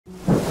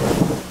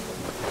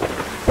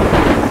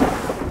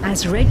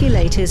As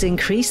regulators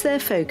increase their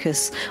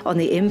focus on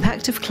the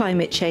impact of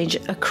climate change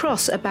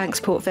across a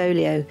bank's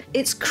portfolio,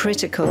 it's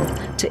critical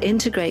to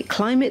integrate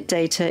climate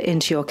data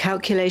into your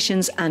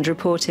calculations and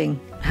reporting.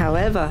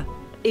 However,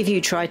 if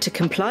you try to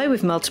comply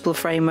with multiple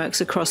frameworks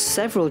across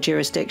several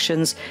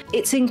jurisdictions,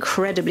 it's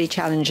incredibly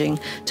challenging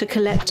to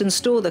collect and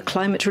store the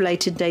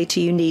climate-related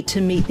data you need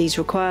to meet these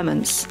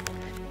requirements.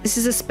 This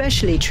is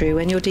especially true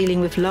when you're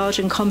dealing with large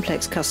and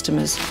complex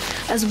customers,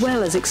 as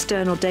well as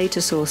external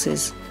data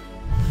sources.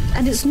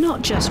 And it's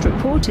not just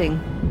reporting.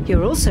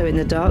 You're also in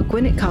the dark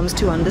when it comes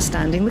to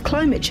understanding the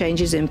climate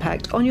change's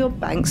impact on your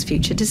bank's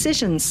future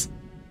decisions.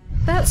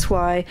 That's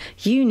why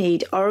you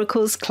need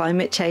Oracle's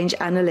Climate Change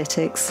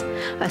Analytics,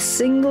 a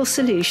single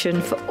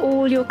solution for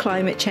all your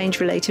climate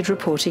change-related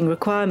reporting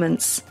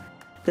requirements.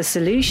 The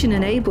solution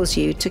enables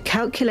you to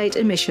calculate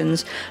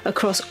emissions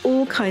across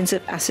all kinds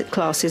of asset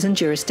classes and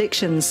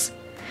jurisdictions.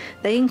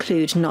 They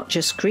include not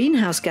just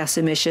greenhouse gas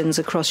emissions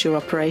across your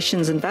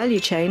operations and value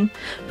chain,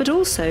 but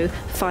also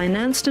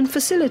financed and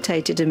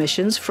facilitated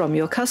emissions from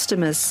your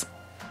customers.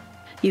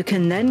 You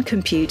can then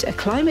compute a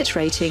climate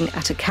rating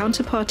at a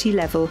counterparty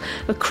level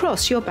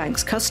across your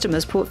bank's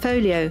customers'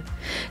 portfolio.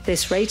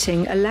 This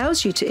rating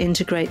allows you to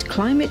integrate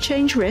climate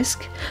change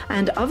risk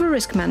and other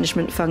risk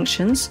management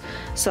functions,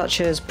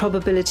 such as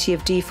probability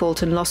of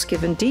default and loss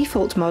given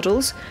default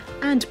models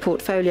and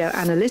portfolio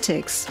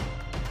analytics.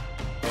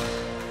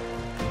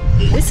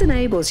 This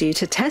enables you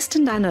to test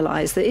and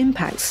analyze the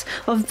impacts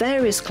of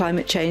various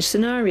climate change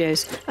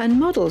scenarios and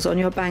models on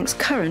your bank's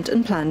current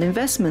and planned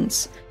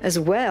investments, as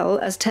well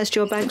as test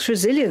your bank's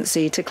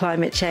resiliency to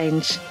climate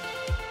change.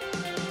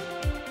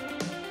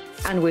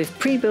 And with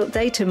pre-built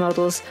data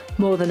models,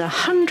 more than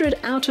 100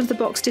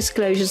 out-of-the-box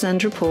disclosures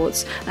and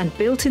reports, and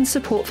built-in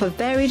support for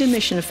varied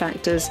emission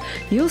factors,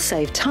 you'll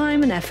save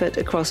time and effort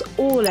across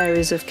all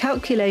areas of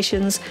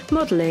calculations,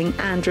 modeling,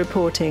 and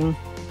reporting.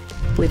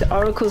 With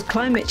Oracle's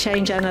Climate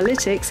Change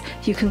Analytics,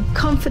 you can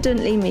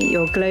confidently meet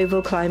your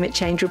global climate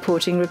change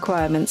reporting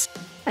requirements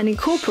and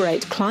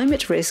incorporate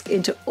climate risk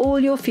into all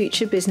your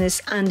future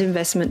business and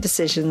investment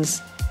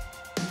decisions.